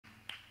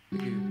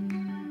Thank you.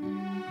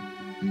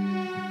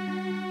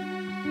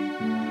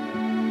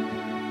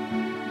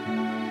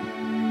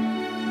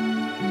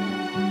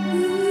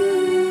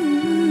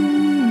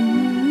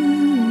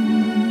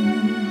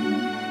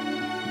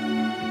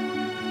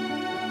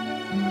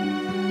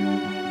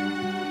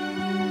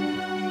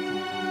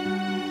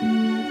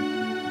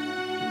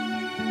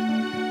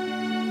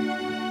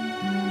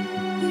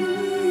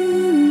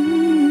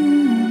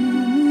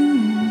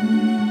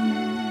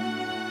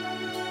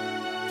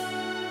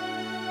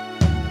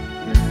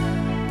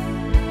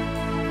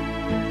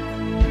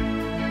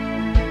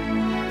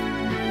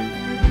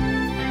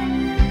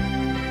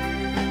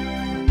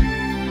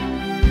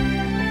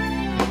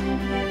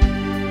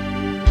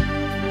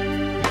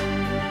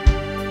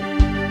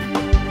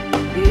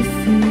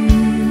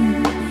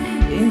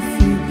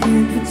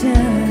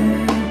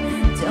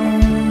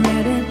 Don't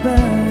let it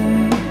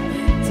burn,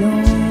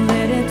 don't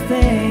let it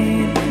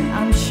fade.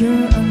 I'm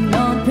sure I'm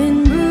not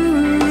being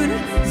rude,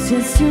 it's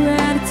just your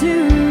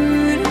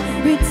attitude.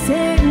 It's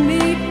taking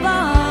me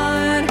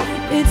apart,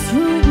 it's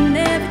ruining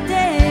every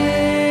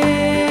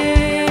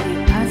day.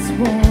 I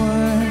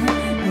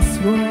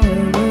swore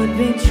it would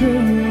be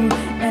true,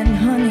 and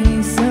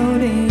honey, so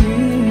do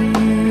you.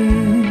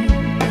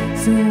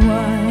 So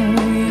why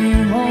were you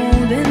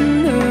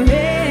holding her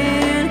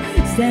hand?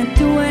 Stand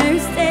to where you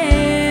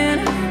stand.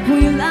 Were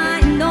you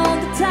lying all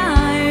the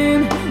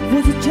time?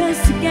 Was it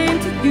just a game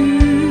to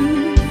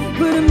you?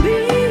 But I'm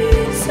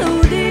being so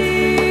deep.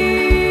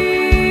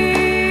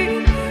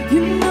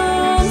 You know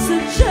I'm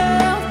such a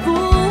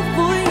fool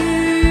for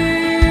you.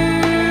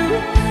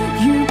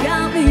 You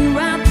got me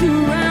wrapped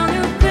around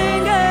your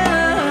finger.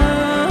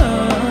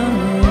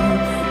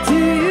 Do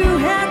you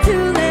have to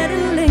let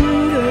it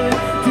linger?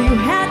 Do you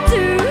have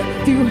to?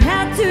 Do you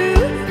have to?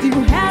 Do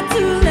you have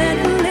to let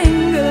it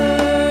linger?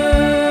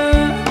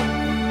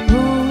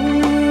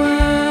 Oh,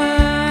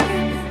 I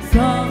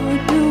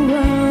thought the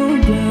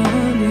world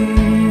of you.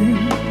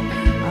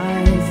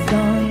 I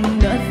thought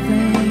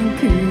nothing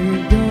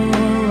could go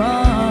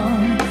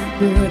wrong,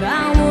 but I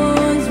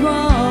was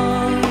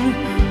wrong.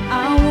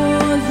 I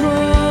was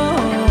wrong.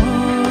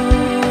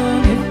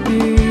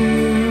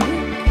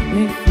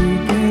 If you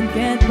could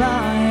get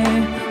by,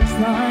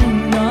 trying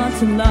not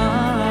to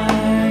lie,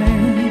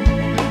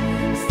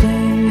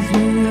 things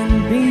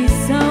wouldn't be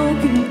so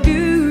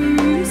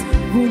confused,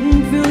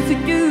 wouldn't feel so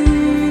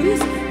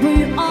used. But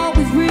you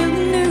always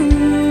really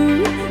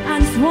knew I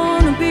just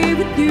wanna be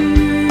with you.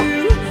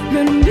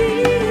 Gonna be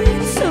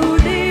so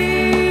deep.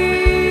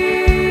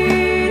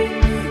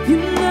 You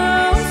know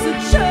I'm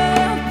such a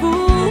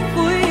fool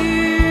for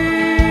you.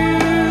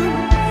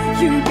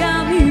 You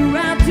got me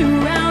wrapped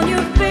around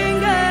your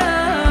finger.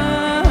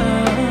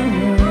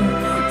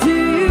 Do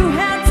you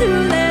have to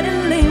let it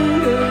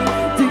linger?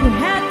 Do you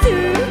have to?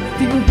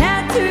 Do you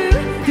have to?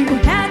 Do you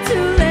have to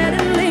let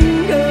it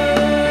linger?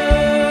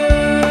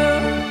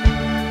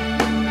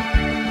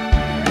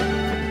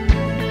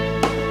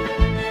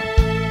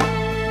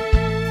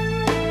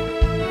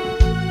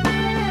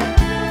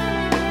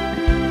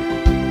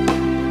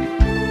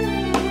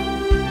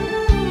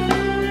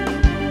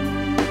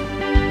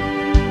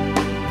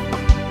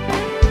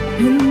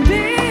 And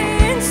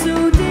being so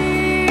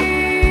deep,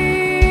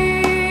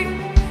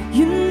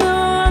 you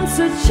know I'm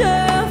such a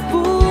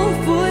fool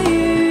for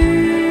you.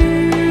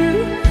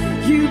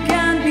 You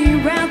got me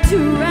wrapped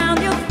around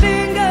your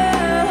finger.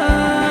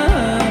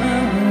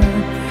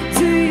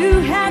 Do you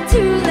have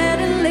to let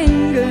it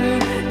linger?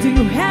 Do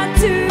you have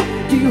to?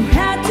 Do you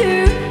have to?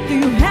 Do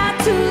you have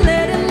to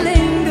let it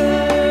linger?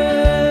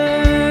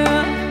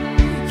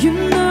 You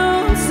know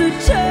I'm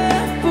such a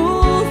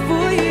fool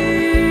for you.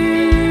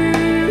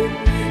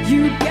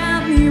 You got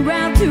me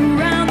wrapped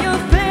around your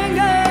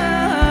finger.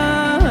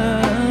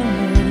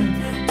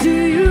 Do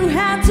you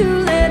have to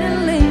let it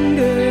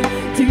linger?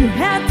 Do you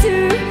have to?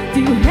 Do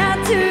you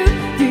have to?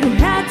 Do you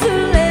have to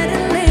let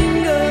it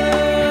linger?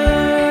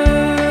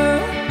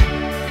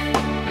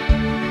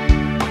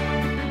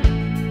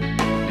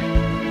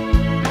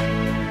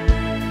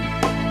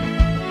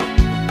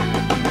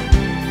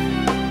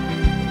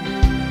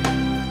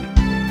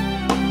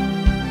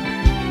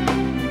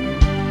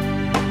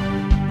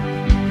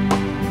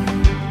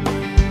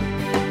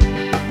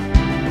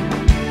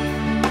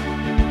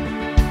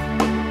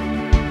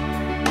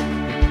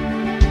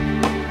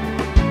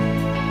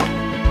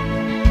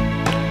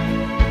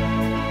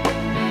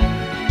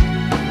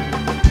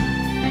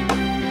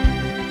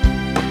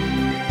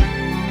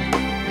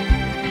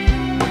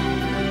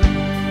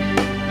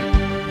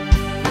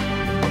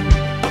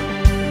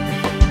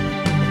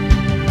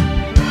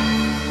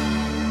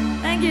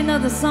 Thank you.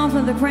 Another song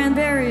from the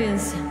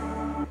Cranberries.